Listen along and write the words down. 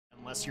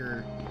unless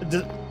you're...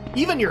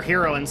 Even your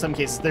hero in some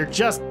cases, they're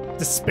just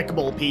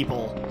despicable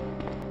people.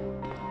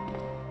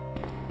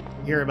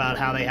 You hear about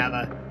how they have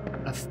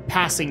a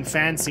passing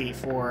fancy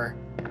for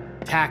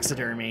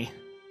taxidermy.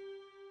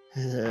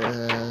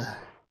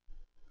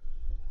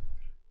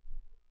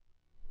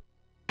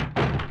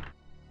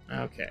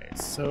 Okay,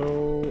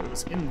 so it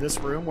was in this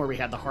room where we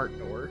had the heart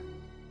door.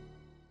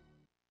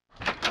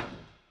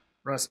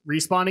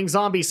 Respawning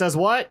zombie says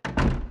what?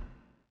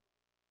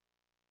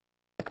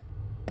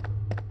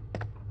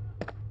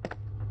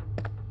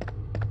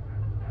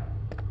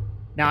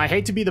 Now, I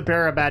hate to be the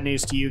bearer of bad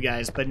news to you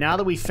guys, but now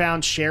that we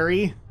found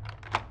Sherry,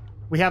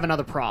 we have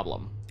another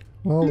problem.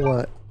 Well,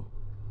 what?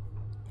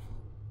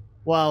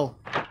 Well,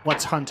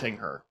 what's hunting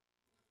her?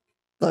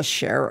 The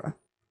sheriff.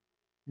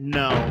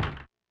 No.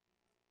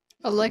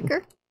 A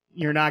liquor?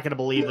 You're not going to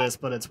believe this,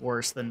 but it's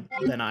worse than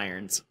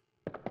irons.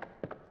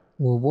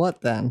 Well,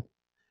 what then?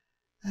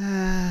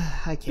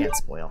 I can't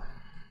spoil.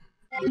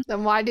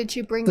 Then why did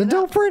you bring then it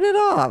up? don't bring it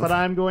up. But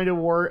I'm going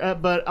to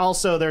but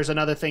also there's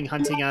another thing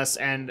hunting us,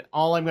 and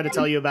all I'm going to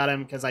tell you about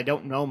him, because I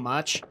don't know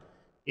much,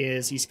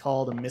 is he's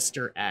called a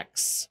Mr.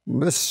 X.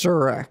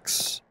 Mr.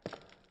 X.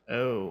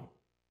 Oh.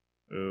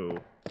 Ooh.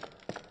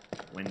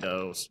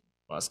 Windows.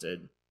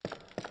 Busted.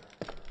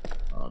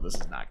 Oh, this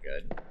is not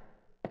good.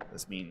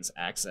 This means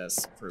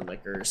access for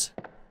liquors.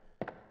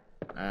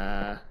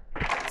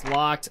 It's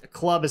locked. A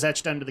club is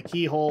etched under the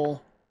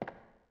keyhole.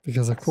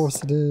 Because of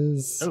course it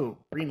is. Oh,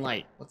 green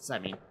light. What does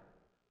that mean?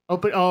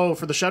 Open. Oh,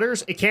 for the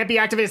shutters? It can't be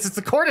activated since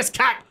the cord is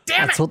cut.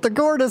 Damn it! That's what the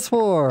gourd is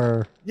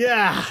for.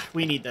 Yeah,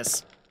 we need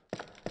this.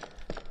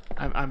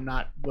 I'm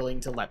not willing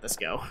to let this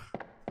go.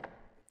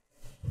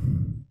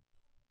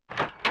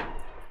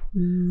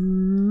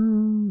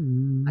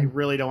 I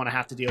really don't want to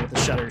have to deal with the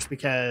shutters,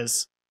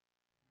 because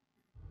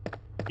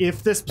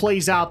if this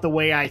plays out the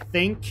way I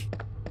think,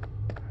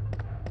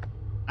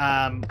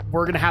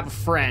 we're going to have a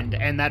friend,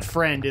 and that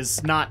friend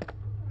is not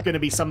going to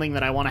be something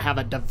that I want to have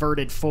a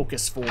diverted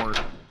focus for.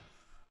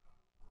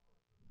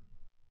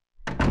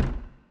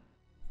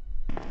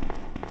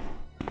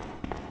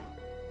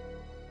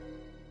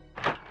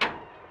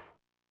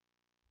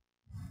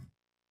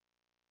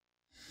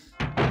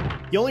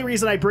 The only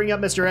reason I bring up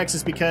Mr. X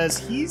is because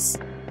he's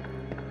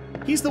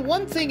the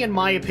one thing, in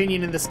my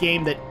opinion, in this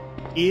game that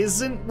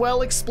isn't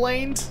well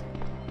explained.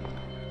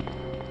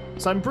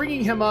 So I'm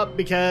bringing him up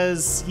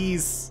because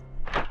he's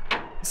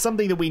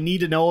something that we need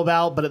to know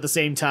about, but at the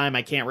same time,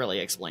 I can't really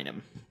explain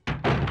him.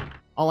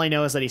 All I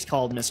know is that he's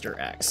called Mr.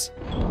 X.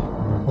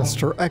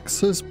 Mr.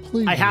 X's,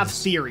 please. I have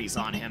theories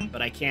on him, but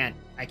I can't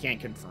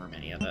confirm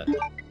any of it.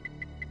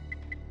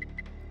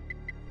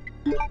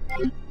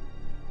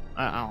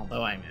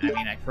 Although, I mean,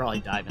 I could probably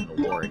dive into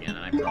lore again,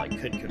 and I probably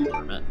could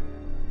confirm it.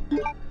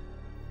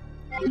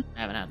 I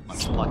haven't had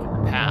much luck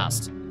in the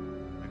past.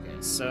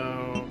 Okay,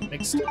 so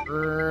mixed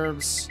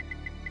herbs.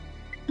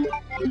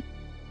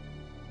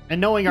 And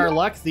knowing our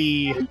luck,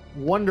 the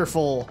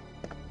wonderful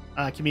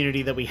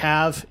community that we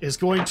have is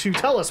going to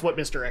tell us what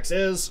Mr. X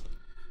is.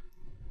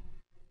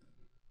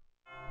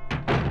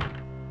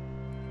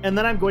 And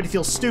then I'm going to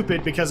feel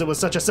stupid because it was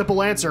such a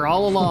simple answer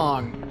all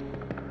along.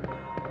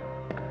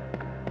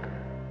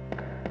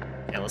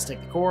 Okay, let's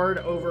take the cord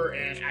over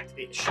and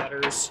activate the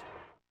shutters.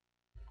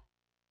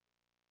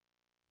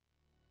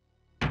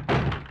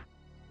 And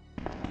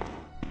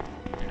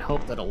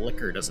hope that a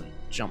liquor doesn't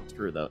jump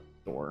through the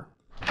door.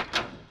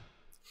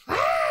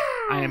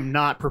 I am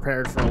not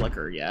prepared for a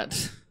liquor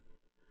yet.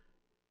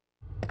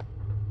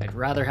 I'd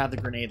rather have the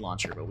grenade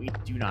launcher, but we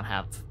do not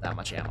have that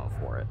much ammo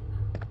for it.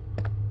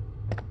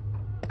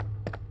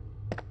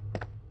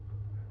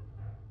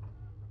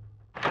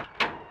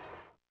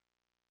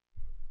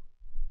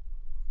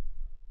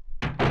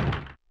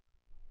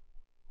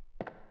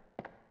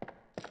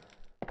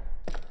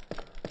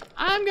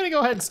 I'm gonna go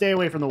ahead and stay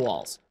away from the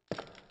walls.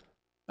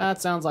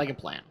 That sounds like a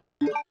plan.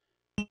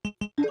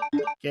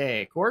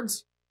 Okay,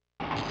 cords.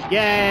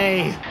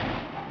 Yay!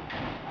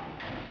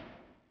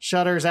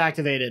 Shutters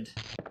activated.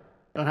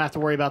 Don't have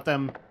to worry about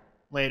them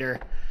later.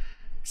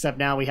 Except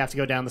now we have to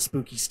go down the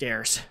spooky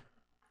stairs.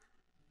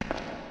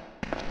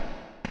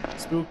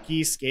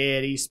 Spooky,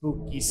 scary,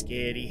 spooky,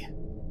 scary.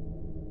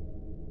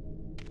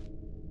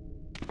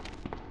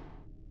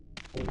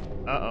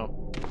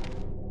 Uh-oh.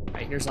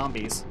 I hear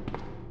zombies.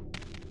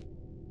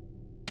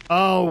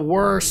 Oh,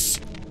 worse.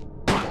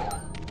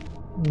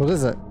 What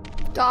is it?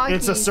 Doggy.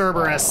 It's a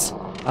Cerberus.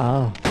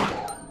 Oh.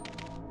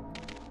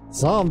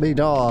 Zombie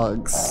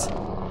dogs.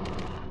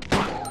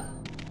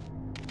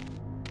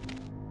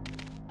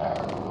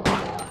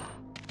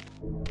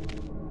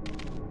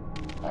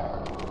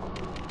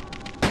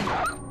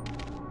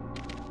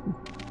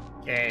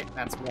 Okay,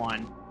 that's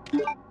one.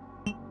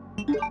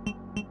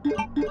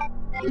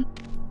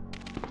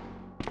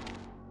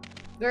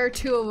 There are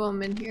two of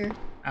them in here.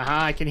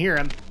 I can hear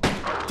him.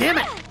 Damn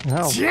it!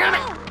 Ow. Damn it!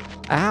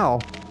 Ow.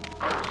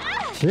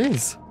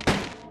 Jeez.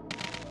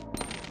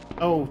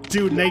 Oh,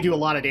 dude, they do a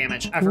lot of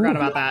damage. I forgot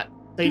about that.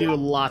 They do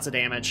lots of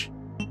damage.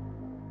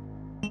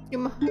 Did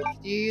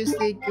you use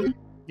the...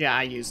 Yeah,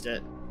 I used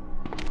it.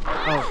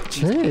 Oh,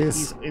 Jeez.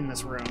 he's in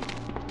this room.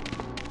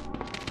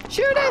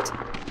 Shoot it!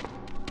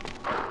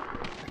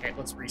 Okay,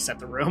 let's reset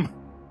the room.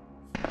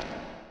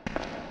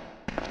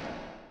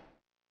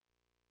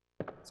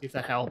 See if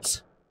that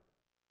helps.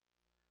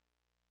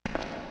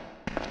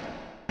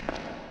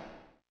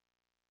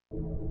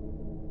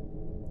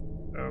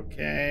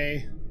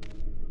 Okay.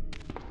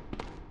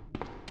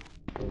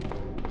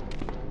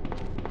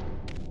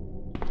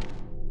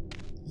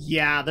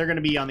 Yeah, they're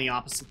gonna be on the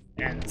opposite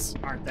ends,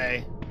 aren't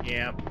they?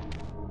 Yep.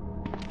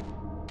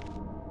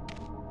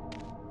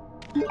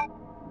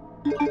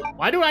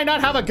 Why do I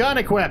not have a gun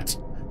equipped?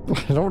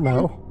 I don't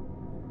know.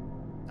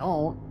 I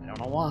don't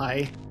know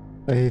why.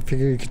 I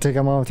figure you could take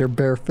them on with your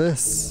bare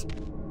fists.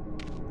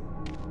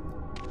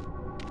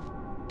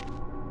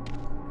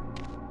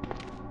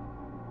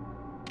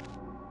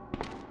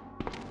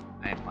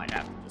 I might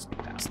have to just go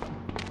past them.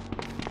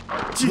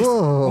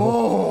 Whoa.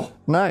 Oh!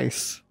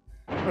 Nice.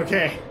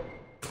 Okay.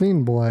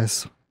 Clean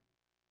boys.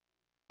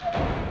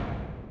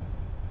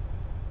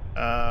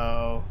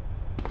 Oh.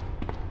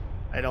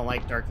 I don't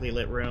like darkly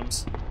lit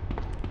rooms.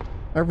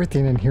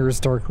 Everything in here is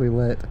darkly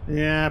lit.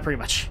 Yeah, pretty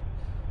much.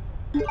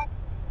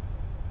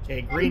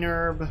 Okay, green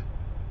herb.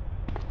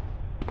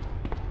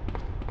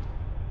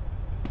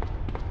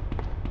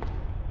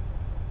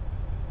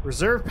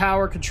 Reserve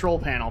power control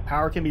panel.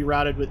 Power can be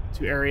routed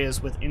to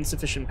areas with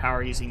insufficient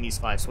power using these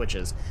 5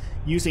 switches.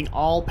 Using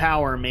all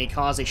power may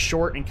cause a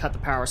short and cut the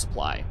power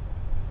supply.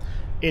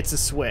 It's a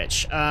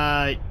switch.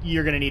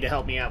 You're gonna need to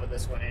help me out with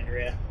this one,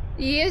 Andrea.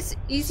 The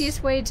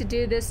easiest way to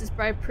do this is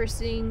by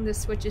pressing the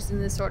switches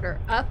in this order.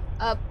 Up,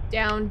 up,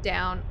 down,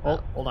 down,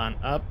 up. Hold on.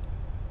 Up,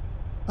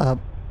 Up,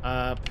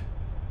 up.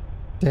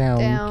 down.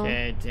 Down.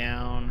 Okay,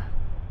 down.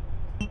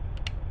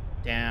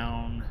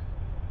 Down.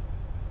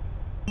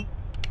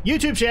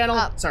 YouTube channel!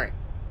 Up. Sorry.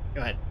 Go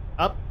ahead.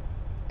 Up.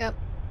 Yep.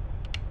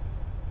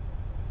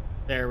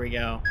 There we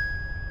go.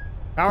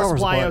 Power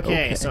supply,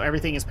 okay, so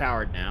everything is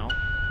powered now.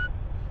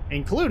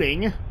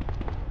 Including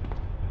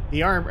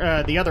the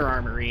other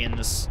armory in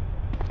this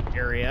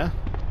area.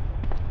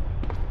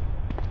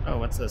 Oh,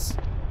 what's this?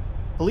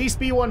 Police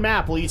B1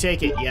 map, will you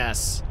take it?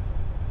 Yes.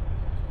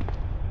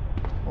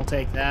 We'll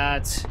take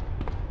that.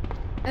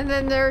 And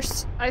then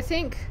there's, I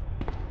think,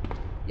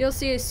 you'll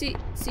see a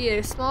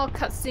small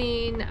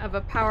cutscene of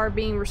a power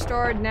being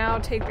restored. Now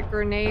take the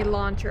grenade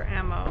launcher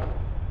ammo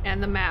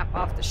and the map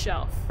off the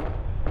shelf.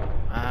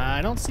 I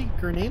don't see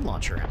grenade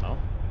launcher ammo.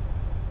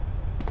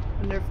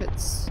 Wonder if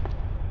it's...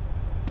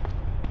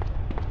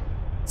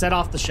 Is that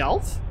off the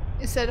shelf?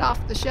 It said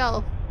off the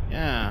shelf.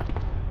 Yeah.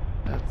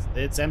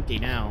 It's empty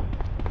now.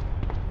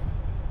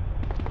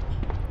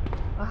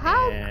 Well,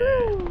 how Yeah.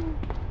 cool!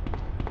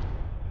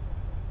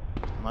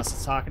 Unless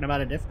it's talking about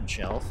a different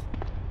shelf.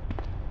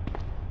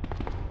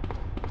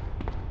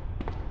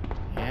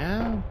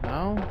 Yeah?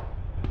 No?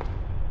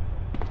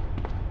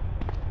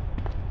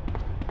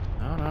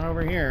 No, not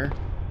over here.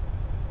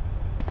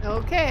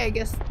 Okay, I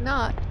guess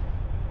not.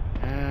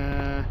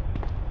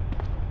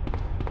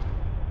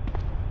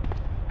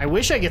 I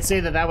wish I could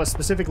say that that was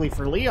specifically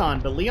for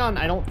Leon, but Leon,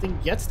 I don't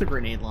think, gets the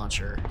grenade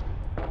launcher.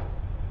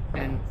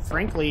 And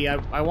frankly,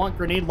 I want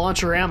grenade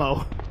launcher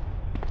ammo.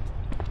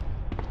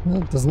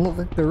 Well, it doesn't look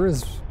like there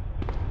is.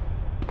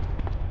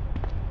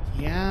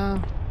 Yeah,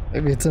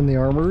 Maybe it's in the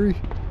armory?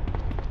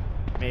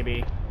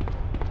 maybe.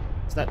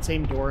 Is that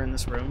same door in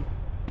this room?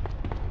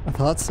 I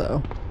thought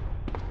so.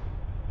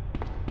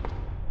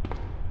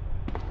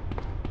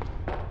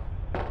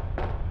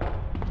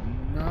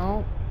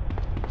 No.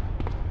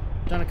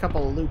 Done a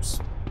couple of loops.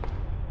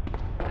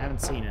 I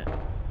haven't seen it.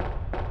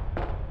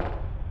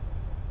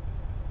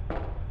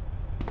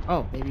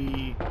 Oh,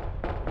 maybe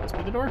could this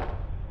be the door?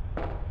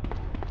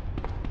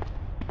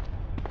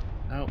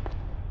 No.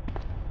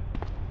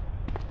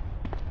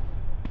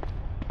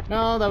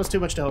 No, that was too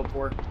much to hope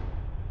for.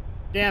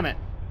 Damn it.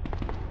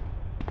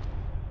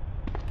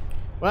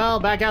 Well,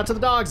 back out to the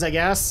dogs, I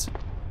guess.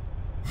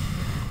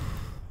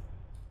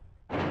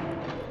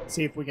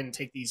 See if we can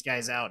take these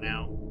guys out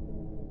now.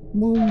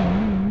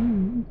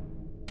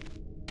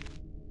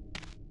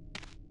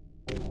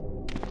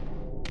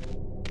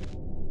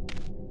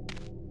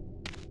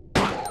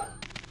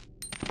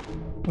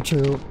 Watch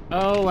out.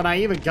 Oh, and I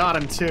even got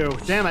him too.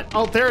 Damn it.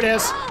 Oh, there it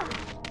is.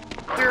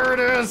 There it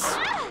is.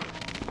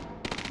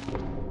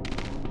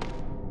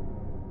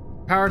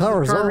 Power's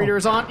card on. reader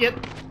is on.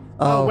 Yep.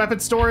 Oh. Weapon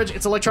storage.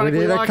 It's We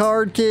electronically need a locked.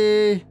 card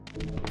key.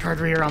 Card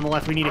reader on the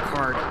left. We need a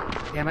card.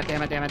 Damn it,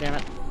 damn it, damn it, damn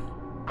it.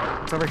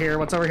 What's over here?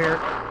 What's over here?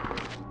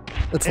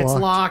 It's It's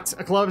locked. locked.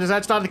 A club is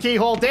etched on the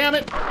keyhole. Damn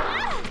it.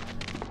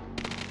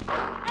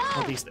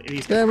 Oh, these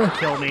guys Damn are it. gonna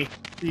kill me.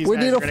 These We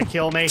guys need are a gonna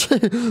kill me.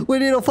 We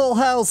need a full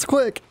house,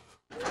 quick.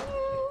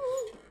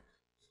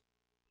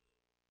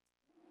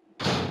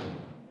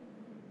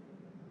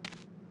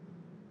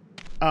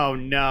 Oh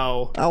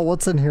no. Oh,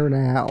 what's in here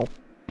now?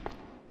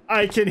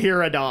 I can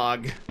hear a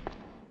dog.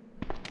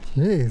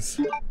 Jeez.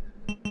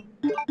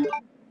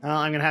 Well,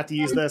 I'm gonna have to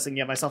use this and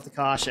get myself the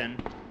caution.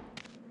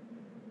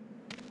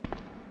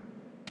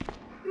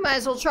 You might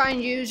as well try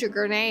and use your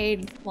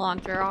grenade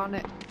launcher on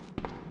it.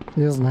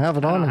 He doesn't have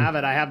it I on don't him. have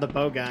it. I have the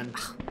bow gun.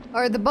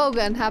 Or the bow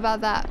gun, how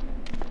about that?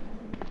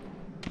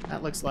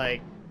 That looks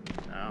like...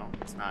 No,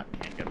 it's not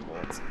handgun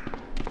bullets.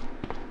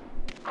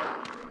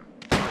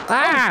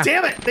 Ah! Oh,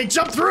 damn it! They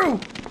jumped through!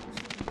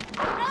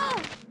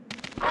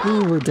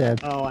 Ooh, we're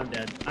dead. Oh, I'm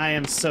dead. I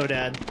am so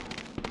dead.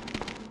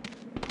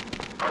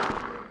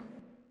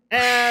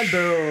 And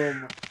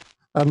boom.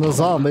 And the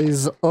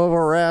zombies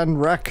overran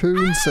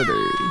Raccoon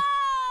City.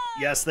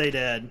 Yes, they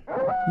did.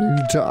 You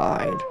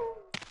died.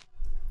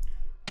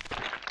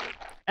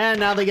 And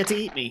now they get to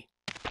eat me.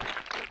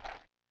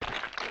 Do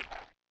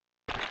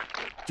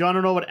you want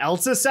to know what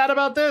else is sad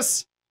about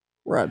this?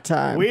 We're at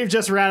time. We've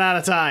just ran out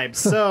of time.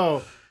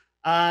 So,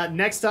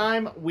 next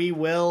time we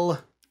will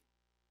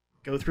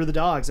go through the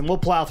dogs and we'll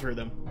plow through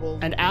them.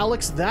 And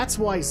Alex, that's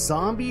why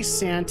Zombie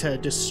Santa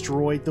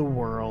destroyed the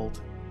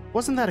world.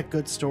 Wasn't that a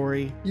good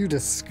story? You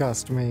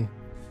disgust me.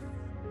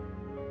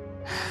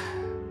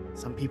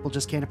 Some people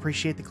just can't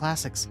appreciate the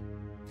classics.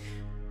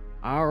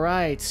 All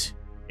right.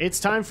 It's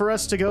time for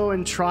us to go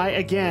and try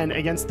again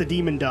against the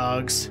demon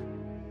dogs.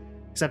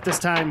 Except this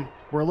time,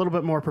 we're a little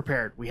bit more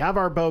prepared. We have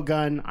our bow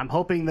gun. I'm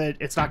hoping that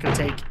it's not going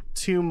to take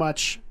too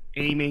much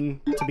aiming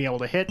to be able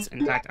to hit.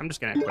 In fact, I'm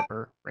just going to equip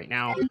her right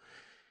now.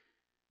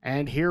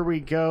 And here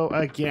we go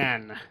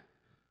again.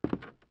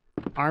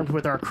 Armed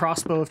with our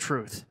crossbow of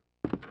truth.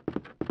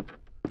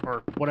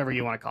 Or whatever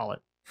you want to call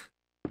it.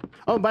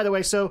 Oh, by the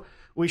way, so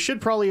we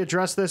should probably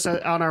address this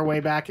on our way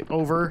back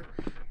over.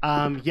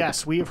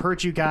 Yes, we have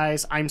hurt you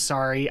guys. I'm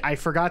sorry. I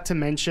forgot to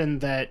mention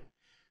that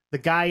the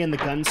guy in the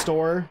gun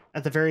store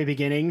at the very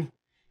beginning,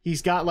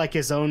 he's got like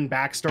his own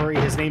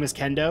backstory. His name is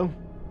Kendo.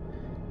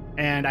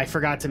 And I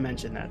forgot to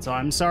mention that. So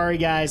I'm sorry,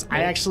 guys.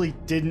 I actually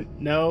didn't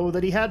know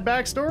that he had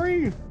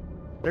backstory.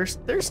 There's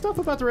stuff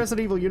about the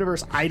Resident Evil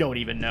universe I don't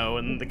even know.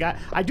 And the guy,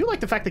 I do like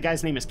the fact the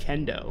guy's name is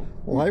Kendo.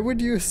 Why would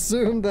you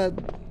assume that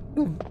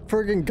the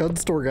friggin' gun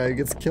store guy who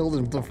gets killed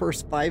in the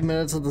first 5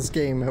 minutes of this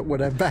game would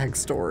have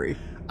backstory?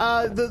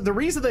 The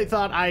reason they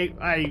thought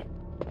I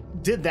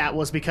did that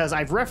was because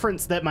I've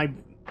referenced that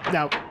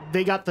now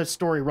they got the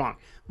story wrong.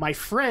 My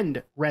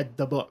friend read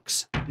the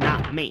books,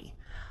 not me.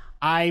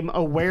 I'm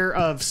aware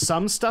of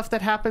some stuff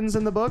that happens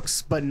in the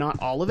books, but not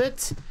all of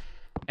it.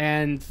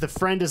 And the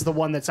friend is the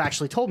one that's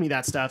actually told me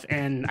that stuff.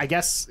 And I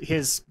guess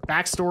his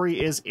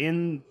backstory is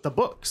in the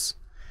books.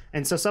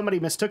 And so somebody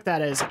mistook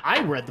that as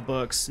I read the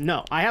books.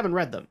 No, I haven't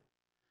read them.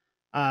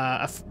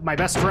 My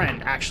best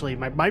friend, actually,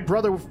 my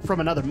brother from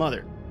another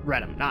mother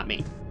read them, not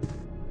me.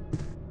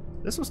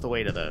 This was the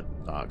way to the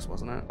dogs,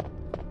 wasn't it?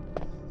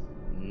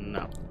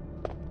 No.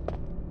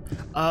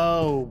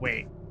 Oh,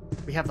 wait.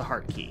 We have the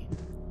heart key.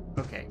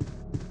 Okay.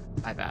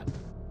 My bad.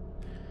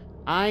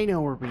 I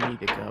know where we need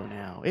to go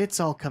now. It's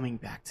all coming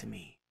back to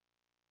me.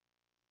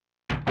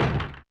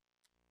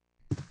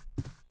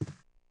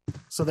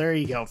 So there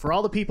you go. For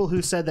all the people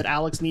who said that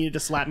Alex needed to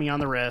slap me on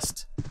the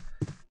wrist,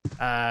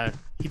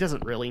 he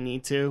doesn't really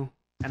need to,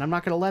 and I'm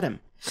not going to let him.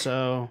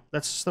 So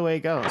that's just the way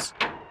it goes.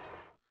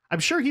 I'm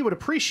sure he would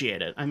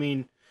appreciate it. I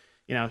mean,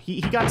 you know, he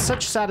got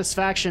such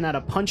satisfaction out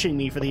of punching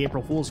me for the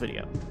April Fool's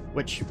video,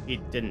 which he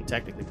didn't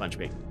technically punch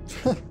me.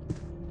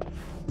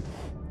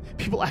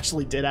 People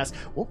actually did ask,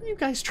 what were you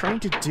guys trying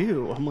to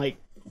do? I'm like,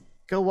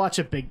 go watch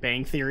a Big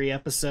Bang Theory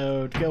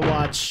episode. Go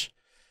watch...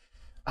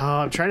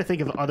 I'm trying to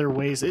think of other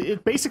ways.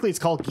 Basically, it's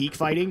called geek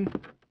fighting.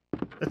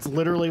 That's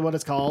literally what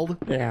it's called.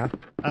 Yeah.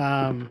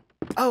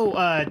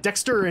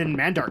 Dexter and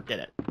Mandark did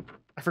it.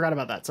 I forgot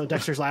about that. So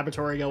Dexter's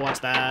Laboratory, go watch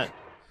that.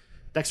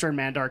 Dexter and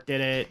Mandark did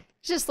it.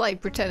 Just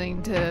like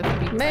pretending to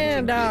be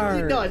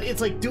Mandark! No,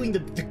 it's like doing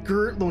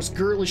the most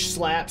girlish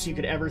slaps you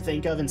could ever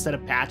think of instead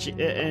of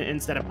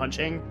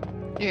punching.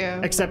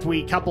 Yeah. Except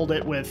we coupled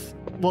it with,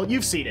 well,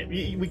 you've seen it.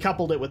 We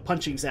coupled it with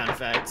punching sound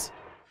effects.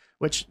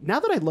 Which,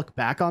 now that I look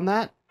back on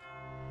that,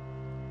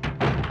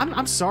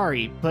 I'm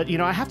sorry, but, you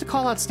know, I have to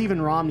call out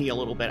Stephen Romney a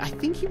little bit. I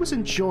think he was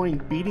enjoying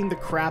beating the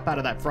crap out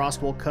of that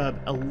Frostwolf cub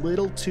a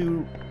little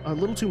too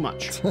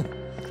much.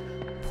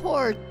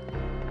 Poor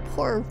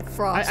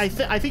Frost.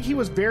 I think he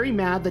was very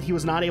mad that he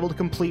was not able to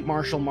complete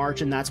Martial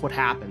March, and that's what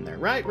happened there,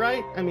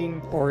 right? I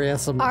mean... Or he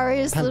has some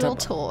Aria's little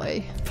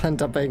toy.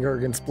 Pent-up anger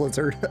against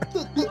Blizzard.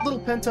 Little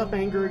pent-up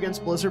anger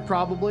against Blizzard,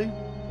 probably.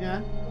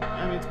 Yeah,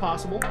 I mean, it's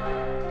possible.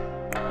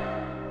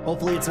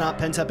 Hopefully it's not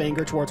pent-up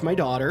anger towards my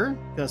daughter,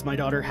 because my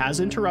daughter has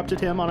interrupted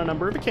him on a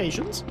number of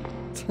occasions.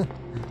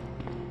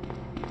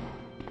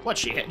 What,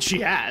 she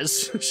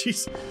has?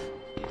 She's...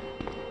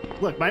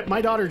 Look,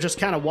 my daughter just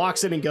kind of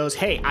walks in and goes,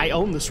 hey, I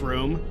own this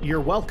room.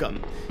 You're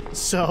welcome.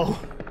 So,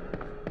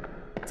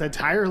 it's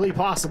entirely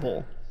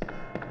possible.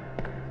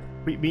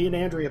 Me and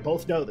Andrea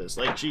both know this.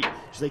 Like, she's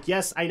like,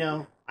 yes, I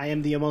know. I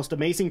am the most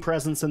amazing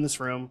presence in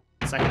this room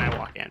the second I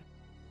walk in.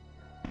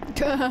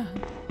 Okay.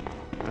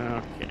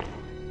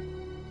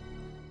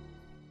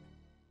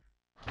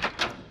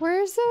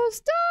 Where's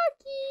those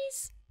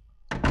doggies?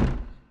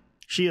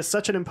 She is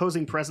such an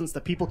imposing presence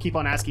that people keep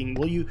on asking,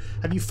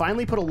 have you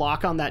finally put a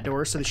lock on that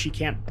door so that she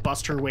can't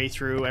bust her way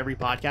through every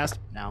podcast?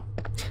 No.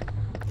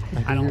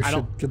 Maybe you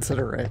should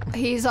consider it.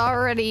 He's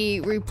already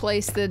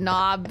replaced the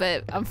knob,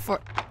 but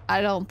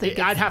I don't think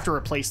I'd have to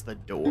replace the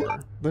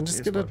door. Then just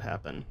Here's get what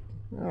happened.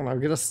 I don't know,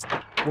 get us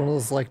one of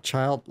those like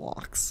child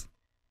locks.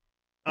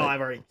 Oh,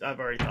 I've already thought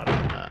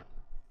about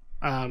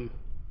that.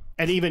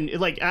 And even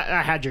like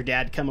I had your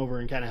dad come over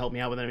and kind of help me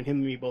out with it, and him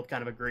and me both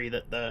kind of agree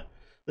that the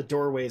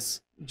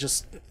doorways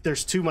just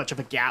there's too much of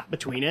a gap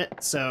between it,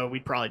 so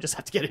we'd probably just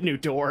have to get a new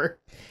door.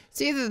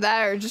 it's either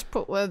that or just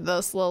put one of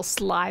those little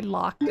slide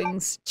lock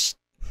things.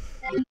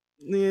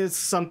 It's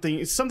something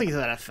to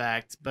that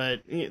effect,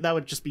 but that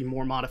would just be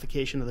more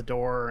modification of the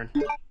door,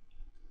 and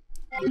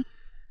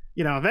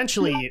you know,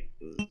 eventually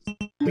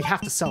we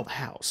have to sell the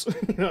house,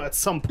 you know, at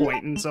some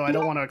point, and so I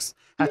don't want to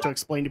have to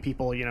explain to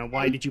people, you know,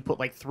 why did you put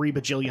like 3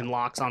 bajillion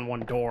locks on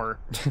one door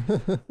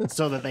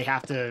so that they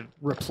have to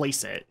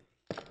replace it.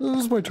 This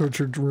was my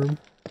torture room.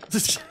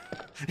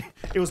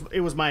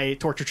 It was my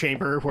torture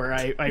chamber where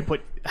I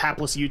put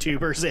hapless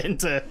YouTubers in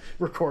to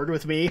record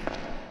with me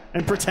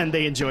and pretend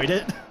they enjoyed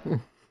it.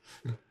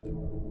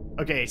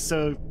 Okay,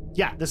 so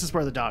yeah, this is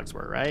where the dogs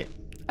were, right?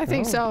 I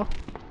think so.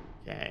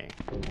 Okay.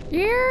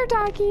 Here,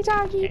 doggy,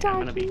 doggy, Okay, doggy. I'm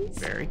gonna be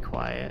very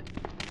quiet.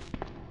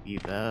 Be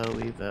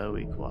very,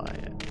 very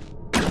quiet.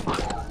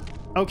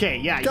 Okay,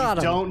 yeah, Got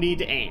him. don't need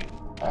to aim.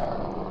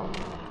 Oh,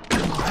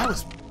 that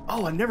was...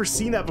 Oh, I've never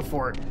seen that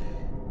before.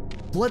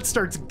 Blood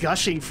starts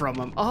gushing from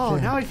him. Oh,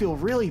 Yeah. now I feel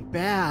really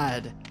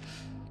bad.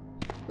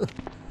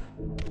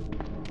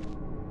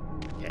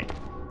 Okay.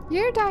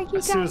 Here, doggy,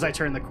 As soon doggy. as I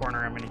turn the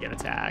corner, I'm gonna get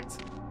attacked.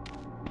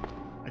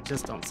 I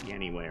just don't see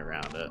any way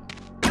around it.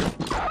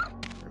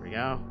 There we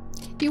go.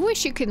 You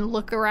wish you can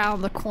look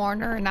around the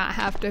corner and not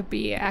have to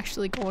be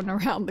actually going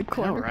around the I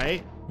know, corner.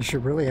 right? You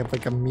should really have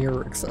like a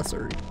mirror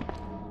accessory.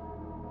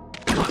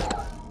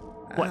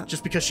 What,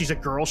 just because she's a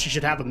girl, she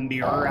should have a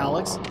mirror,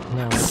 Alex?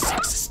 No,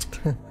 Sexist.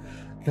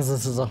 because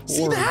this is a horror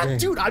See that? game.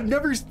 Dude, I've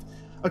never...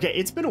 Okay,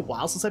 it's been a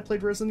while since I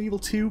played Resident Evil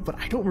 2, but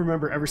I don't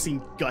remember ever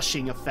seeing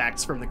gushing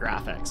effects from the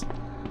graphics.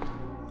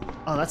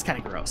 Oh, that's kind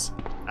of gross.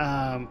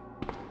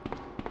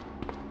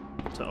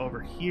 So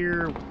over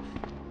here...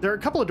 There are a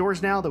couple of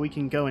doors now that we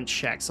can go and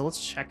check, so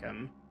let's check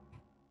them.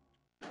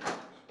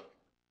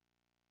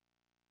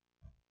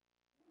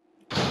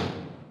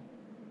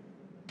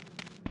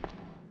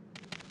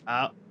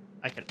 Oh,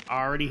 I can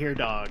already hear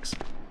dogs.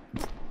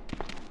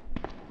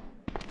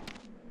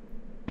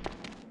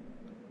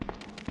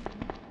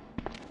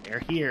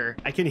 They're here.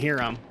 I can hear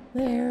them.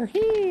 They're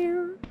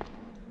here.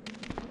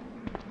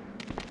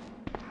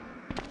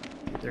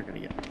 They're gonna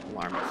get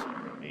alarmed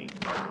at me.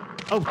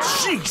 Oh,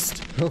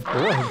 jeez! Oh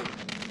boy.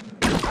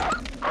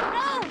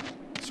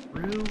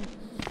 Screw.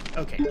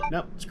 Okay,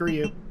 nope, screw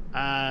you.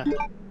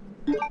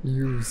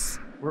 Use.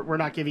 We're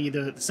not giving you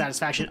the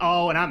satisfaction.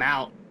 Oh, and I'm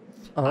out.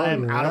 Oh,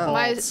 I'm out of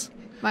yeah. bolts.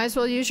 Might as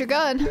well use your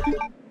gun.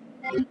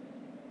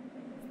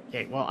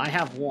 Okay, well, I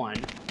have one.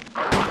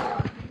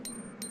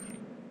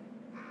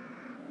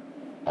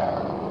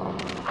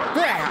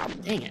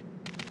 Dang it.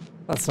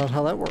 That's not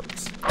how that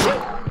works.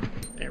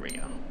 There we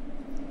go.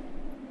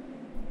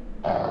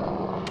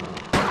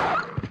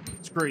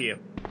 Screw you.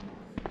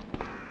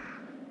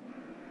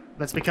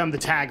 That's become the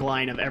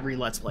tagline of every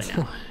Let's Play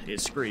now,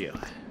 is screw you.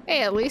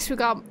 Hey, at least we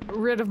got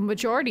rid of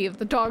majority of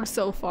the dogs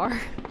so far.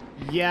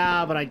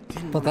 Yeah, but I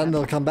didn't But then remember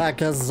they'll come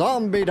back as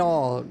zombie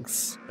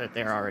dogs. that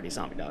they're already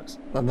zombie dogs.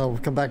 Then they'll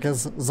come back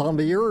as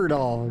zombie-er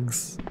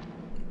dogs.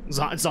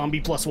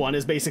 Zombie +1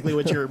 is basically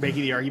what you're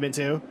making the argument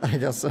to. I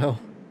guess so.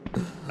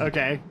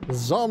 Okay.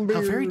 Zombie.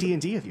 How very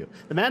D&D of you.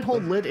 The manhole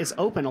lid is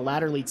open, a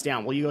ladder leads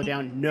down. Will you go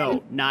down?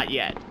 No, not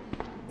yet.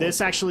 This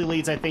actually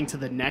leads, I think, to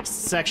the next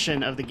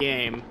section of the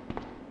game,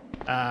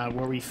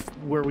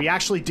 where we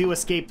actually do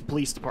escape the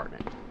police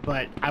department.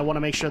 But I want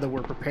to make sure that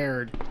we're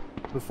prepared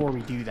before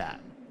we do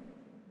that.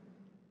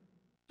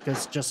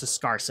 Because just as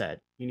Scar said,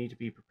 you need to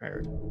be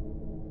prepared.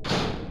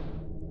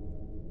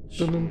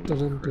 Dun, dun, dun,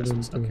 dun,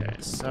 Christmas. dun, dun. Okay,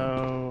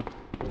 so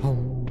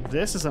Oh,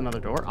 this is another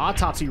door.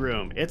 Autopsy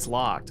room. It's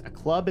locked. A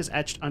club is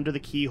etched under the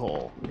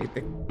keyhole. need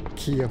the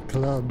key of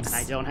clubs. And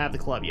I don't have the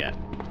club yet.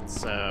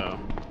 So...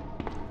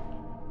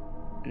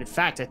 And in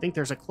fact, I think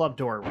there's a club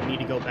door we need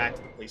to go back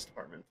to the police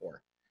department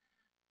for.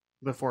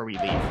 Before we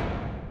leave.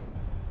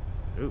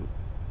 Ooh.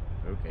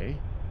 Okay.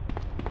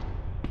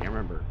 Can't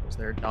remember. Was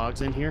there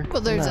dogs in here?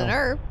 Well, there's No. an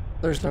herb.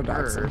 There's no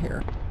dogs in Herb.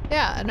 here.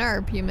 Yeah, an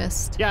herb you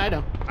missed. Yeah, I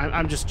know.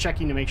 I'm just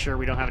checking to make sure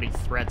we don't have any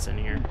threats in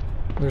here.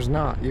 There's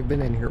not. You've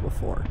been in here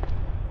before.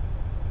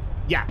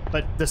 Yeah,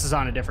 but this is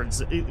on a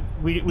different...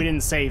 We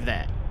didn't save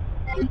that.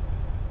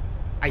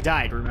 I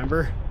died,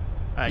 remember?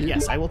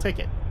 Yes, I will take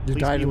it. You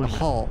Please died be in the one with-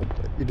 hall,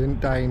 but you didn't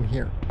die in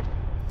here.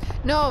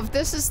 No, if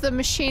this is the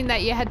machine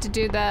that you had to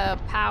do the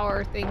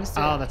power things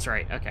to. Oh, that's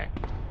right. Okay.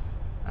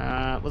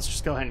 Let's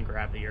just go ahead and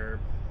grab the herb.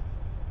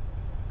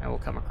 I will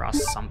come across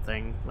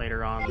something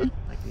later on that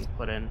I can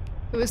put in.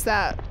 It was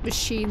that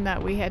machine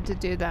that we had to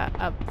do that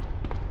up,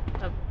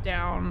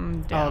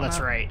 down, Oh, that's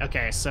up. right.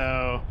 Okay,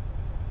 so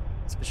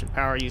sufficient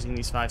power using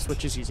these 5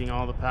 switches, using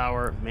all the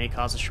power may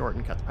cause a short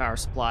and cut the power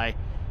supply.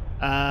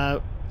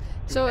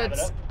 So Grab it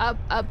it's up,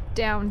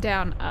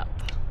 down, up.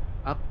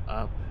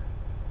 up.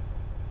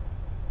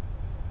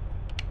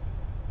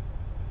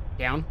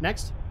 Down,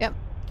 next? Yep.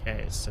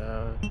 Okay,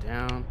 so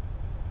down.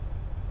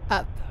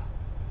 Up.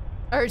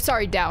 Or,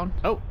 sorry, down.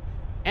 Oh,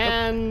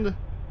 and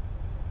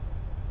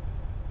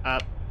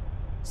up.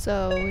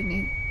 So we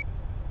need...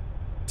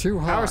 Too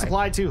high. Power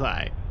supply too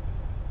high.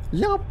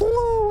 You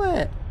blew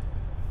it!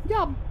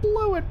 You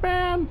blew it,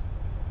 man!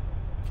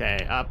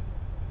 Okay, up.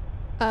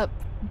 Up,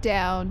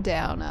 down,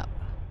 down, up.